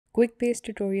Quickbase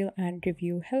tutorial and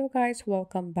review. Hello guys,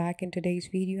 welcome back. In today's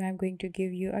video I'm going to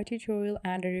give you a tutorial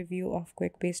and a review of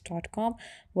quickbase.com.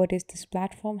 What is this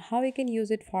platform, how you can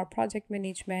use it for project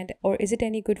management, or is it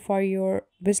any good for your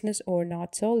business or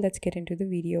not? So let's get into the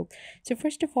video. So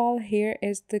first of all, here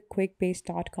is the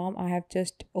quickbase.com. I have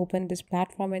just opened this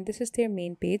platform and this is their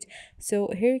main page. So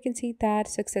here you can see that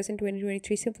success in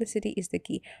 2023, simplicity is the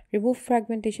key. Remove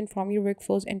fragmentation from your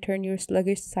workflows and turn your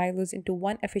sluggish silos into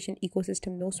one efficient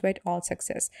ecosystem. No sweat, all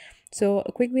success. So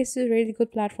Quickbase is a really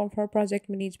good platform for project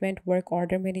management, work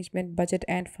order management, budget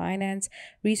and finance,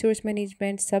 resource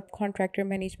management, subcontractor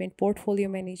management, portfolio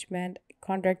management,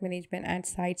 contract management, and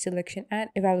site selection and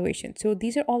evaluation. So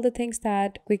these are all the things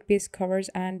that Quickbase covers,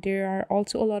 and there are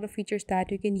also a lot of features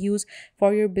that you can use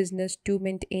for your business to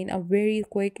maintain a very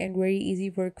quick and very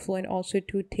easy workflow, and also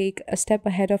to take a step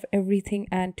ahead of everything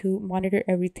and to monitor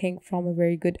everything from a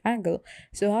very good angle.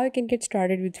 So how you can get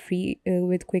started with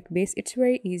Quickbase? It's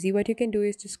very easy. What you can do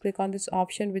is just click on this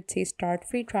option which says start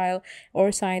free trial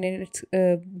or sign in. It's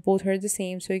both are the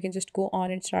same, so you can just go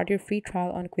on and start your free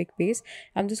trial on Quickbase.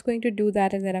 I'm just going to do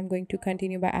that, and then I'm going to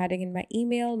continue by adding in my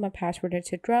email, my password,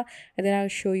 etc., and then I'll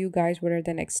show you guys what are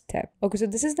the next step. Okay, so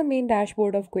this is the main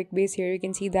dashboard of Quickbase. Here you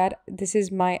can see that this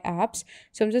is my apps.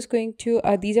 So I'm just going to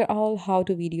these are all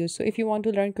how-to videos. So if you want to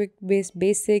learn Quickbase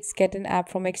basics, get an app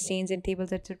from Exchange and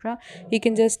tables, etc., you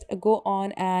can just go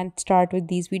on and start with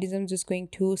these videos. I'm just going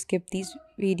to skip these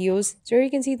videos. So you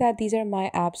can see that these are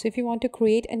my apps. So if you want to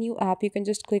create a new app, you can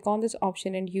just click on this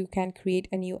option and you can create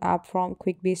a new app from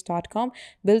quickbase.com.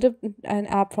 Build an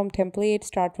app from template,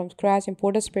 start from scratch,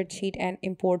 import a spreadsheet, and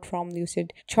import from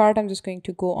Lucid Chart. I'm just going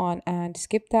to go on and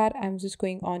skip that. I'm just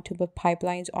going on to the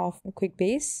pipelines of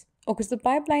Quickbase. Okay, so the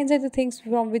pipelines are the things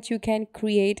from which you can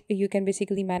create. You can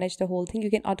basically manage the whole thing. You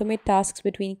can automate tasks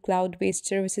between cloud-based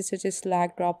services such as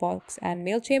Slack, Dropbox, and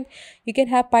MailChimp. You can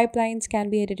have pipelines can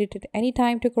be edited at any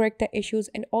time to correct the issues,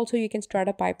 and also you can start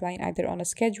a pipeline either on a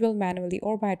schedule, manually,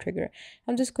 or by trigger.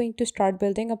 I'm just going to start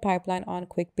building a pipeline on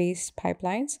Quickbase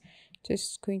pipelines.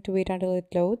 Just going to wait until it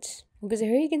loads. Because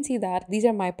here you can see that these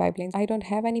are my pipelines. I don't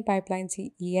have any pipelines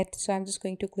yet, so I'm just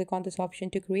going to click on this option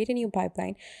to create a new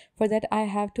pipeline. For that, I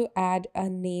have to add a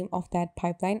name of that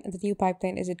pipeline. The new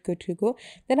pipeline, is it good to go?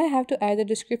 Then I have to add the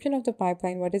description of the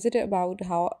pipeline. What is it about?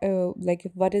 How like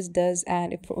what it does,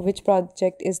 and if, which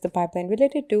project is the pipeline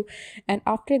related to? And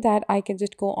after that, I can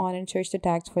just go on and search the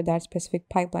tags for that specific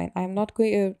pipeline. I'm not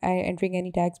going entering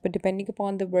any tags, but depending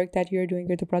upon the work that you're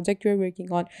doing or the project you're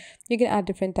working on, you can add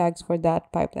different tags for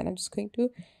that pipeline. I'm just going to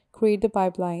create the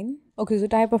pipeline. Okay, so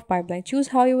type of pipeline, choose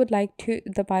how you would like to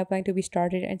the pipeline to be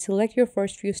started and select your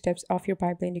first few steps of your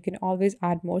pipeline. You can always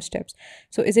add more steps.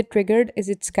 So is it triggered, is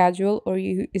it scheduled, or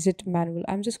is it manual?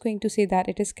 I'm just going to say that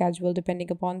it is scheduled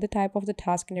depending upon the type of the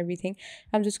task and everything.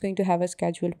 I'm just going to have a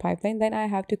scheduled pipeline. Then I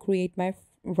have to create my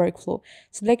workflow.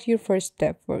 Select your first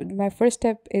step. My first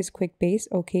step is Quickbase.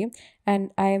 Okay,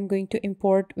 and I am going to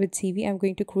import with CV. I'm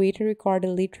going to create a record,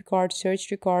 delete record, search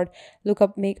record, look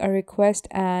up, make a request,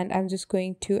 and I'm just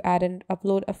going to add and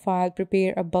upload a file,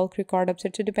 prepare a bulk record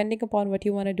upset. So depending upon what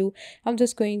you want to do, I'm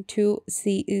just going to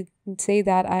say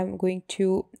that I'm going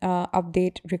to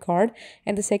update record,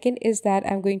 and the second is that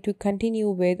I'm going to continue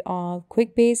with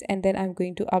Quickbase, and then I'm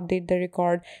going to update the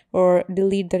record or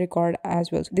delete the record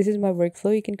as well. So this is my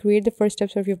workflow. You can create the first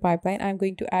steps of your pipeline. I'm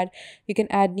going to add, you can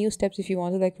add new steps if you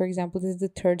want to, like for example, this is the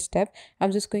third step.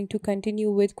 I'm just going to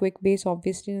continue with Quickbase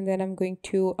obviously, and then I'm going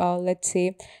to let's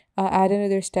say add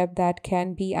another step that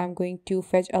can be, I'm going to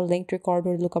fetch a linked record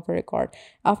or look up a record.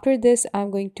 After this,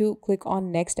 I'm going to click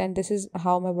on next, and this is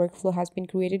how my workflow has been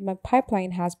created. My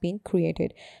pipeline has been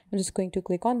created. I'm just going to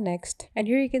click on next, and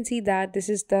here you can see that this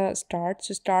is the start.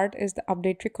 So start is the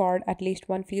update record, at least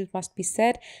one field must be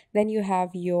set. Then you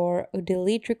have your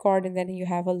delete record, and then you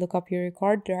have a look up your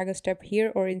record, drag a step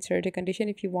here, or insert a condition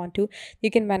if you want to. You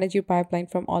can manage your pipeline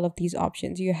from all of these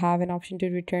options. You have an option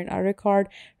to return a record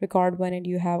one, and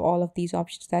you have all of these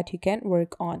options that you can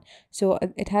work on. So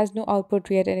it has no output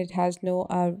yet, and it has no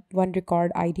one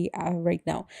record ID right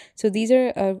now. So these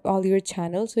are all your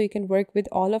channels. So you can work with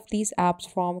all of these apps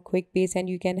from Quickbase, and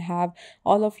you can have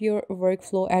all of your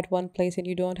workflow at one place, and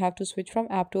you don't have to switch from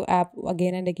app to app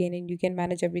again and again, and you can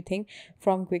manage everything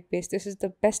from Quickbase. This is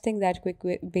the best thing that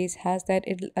Quickbase has, that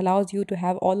it allows you to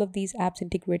have all of these apps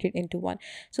integrated into one.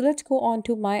 So let's go on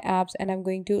to my apps, and I'm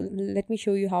going to let me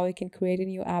show you how I can create a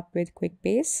new app with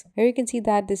Quickbase. this. Here you can see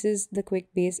that this is the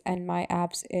Quickbase and my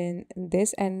apps in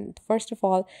this. And first of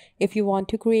all, if you want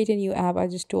to create a new app, I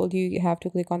just told you have to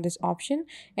click on this option,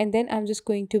 and then I'm just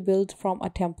going to build from a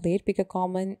template, pick a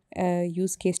common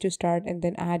use case to start, and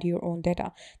then add your own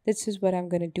data. This is what I'm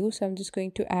going to do. So I'm just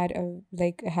going to add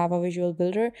have a visual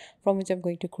builder from which I'm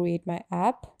going to create my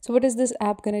app. So what is this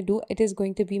app going to do? It is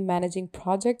going to be managing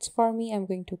projects for me. I'm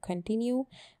going to continue.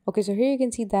 Okay, so here you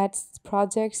can see that's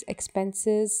projects,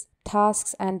 expenses,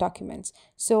 tasks, and documents.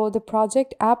 So the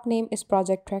project app name is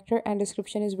project tracker, and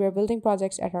description is we're building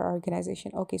projects at our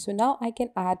organization. Okay, so now I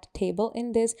can add table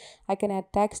in this. I can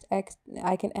add text,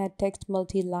 I can add text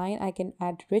multi-line, I can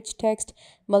add rich text,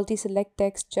 multi-select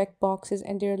text, check boxes,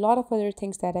 and there are a lot of other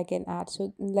things that I can add.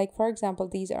 So like for example,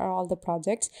 these are all the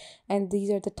projects, and these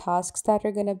are the tasks that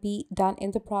are going to be done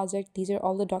in the project. These are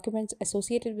all the documents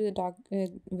associated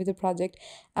with the project,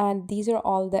 and these are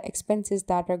all the expenses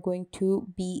that are going to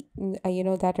be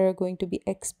that are going to be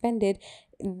expended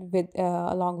with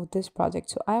along with this project.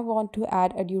 So I want to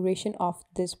add a duration of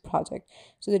this project.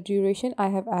 So the duration I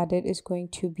have added is going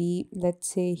to be, let's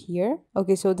say here.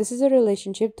 Okay, so this is a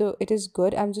relationship, though it is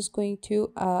good. I'm just going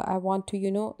to I want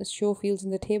to show fields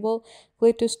in the table.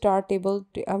 Click to start table.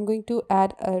 I'm going to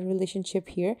add a relationship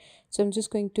here. So I'm just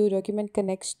going to document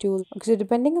connects to. Okay, so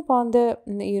depending upon the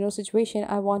situation,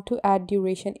 I want to add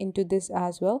duration into this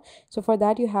as well. So for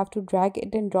that, you have to drag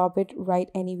it and drop it right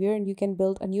anywhere, and you can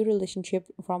build a new relationship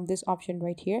from this option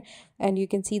right here, and you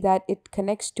can see that it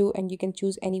connects to, and you can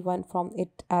choose anyone from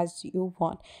it as you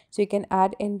want. So you can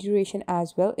add in duration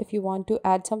as well. If you want to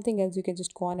add something else, you can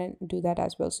just go on and do that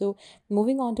as well. So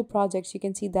moving on to projects, you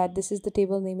can see that this is the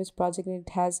table name is project, and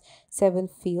it has 7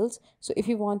 fields. So if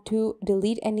you want to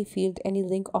delete any field, any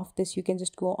link of this, you can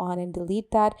just go on and delete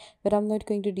that, but I'm not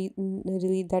going to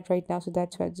delete that right now, so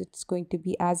that's why it's going to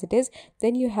be as it is.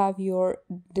 Then you have your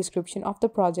description of the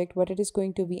project, what it is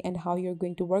going to be and how you're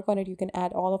going to work on it. You can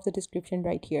add all of the description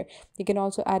right here. You can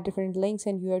also add different links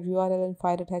and your URL and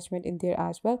file attachment in there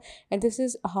as well. And this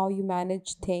is how you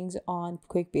manage things on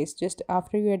Quickbase. Just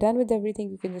after you're done with everything,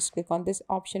 you can just click on this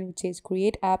option which says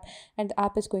create app, and the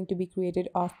app is going to be created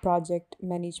of project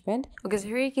management. Okay, so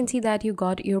here you can see that you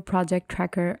got your project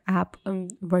tracker app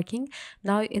working.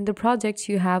 Now in the projects,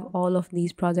 you have all of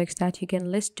these projects that you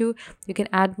can list to. You can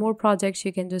add more projects.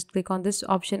 You can just click on this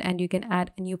option and you can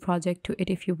add a new project to it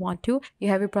if you want to. You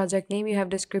have your project name, you have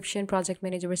description, project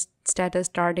manager status,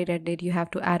 start date, end date. You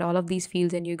have to add all of these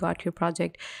fields and you got your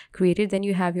project created. Then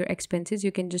you have your expenses.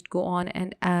 You can just go on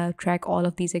and track all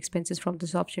of these expenses from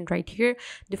this option right here.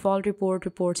 Default report,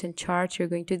 reports, and charts. You're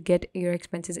going to get your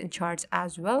expenses in charts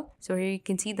as well. So here you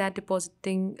can see that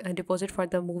deposit for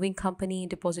the moving company,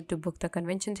 deposit to book the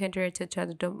convention center, etc.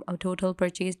 The total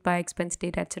purchased by, expense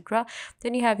date, etc.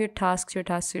 Then you have your tasks. Your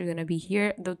tasks are going to be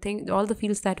here. All the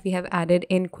fields that we have added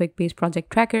in Quickbase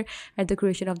project tracker at the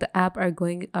creation of the app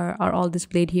are all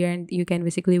displayed here, and you can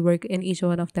basically work in each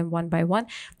one of them one by one.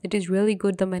 It is really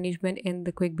good. The management in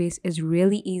the Quickbase is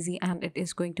really easy, and it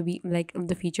is going to be like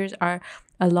the features are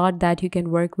a lot that you can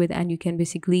work with, and you can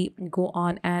basically go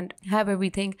on and have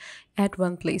everything at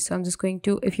one place. So I'm just going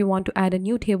to, if you want to add a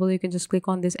new table, you can just click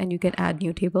on this and you can add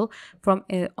new table from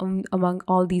among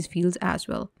all these fields as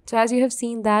well. So as you have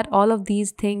seen that all of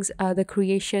these things, the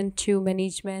creation to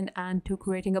management and to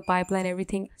creating a pipeline,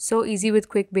 everything so easy with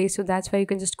Quickbase. So that's why you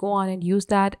can just go on and use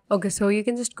that. Okay, so you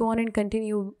can just go on and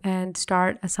continue and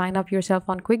start sign up yourself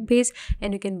on Quickbase,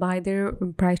 and you can buy their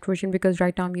priced version, because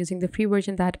right now I'm using the free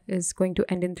version that is going to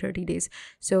end in 30 days.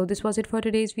 So this was it for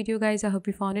today's video, guys. I hope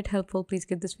you found it helpful. Please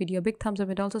give this video a big thumbs up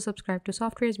and also subscribe to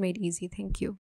Software is Made Easy. Thank you.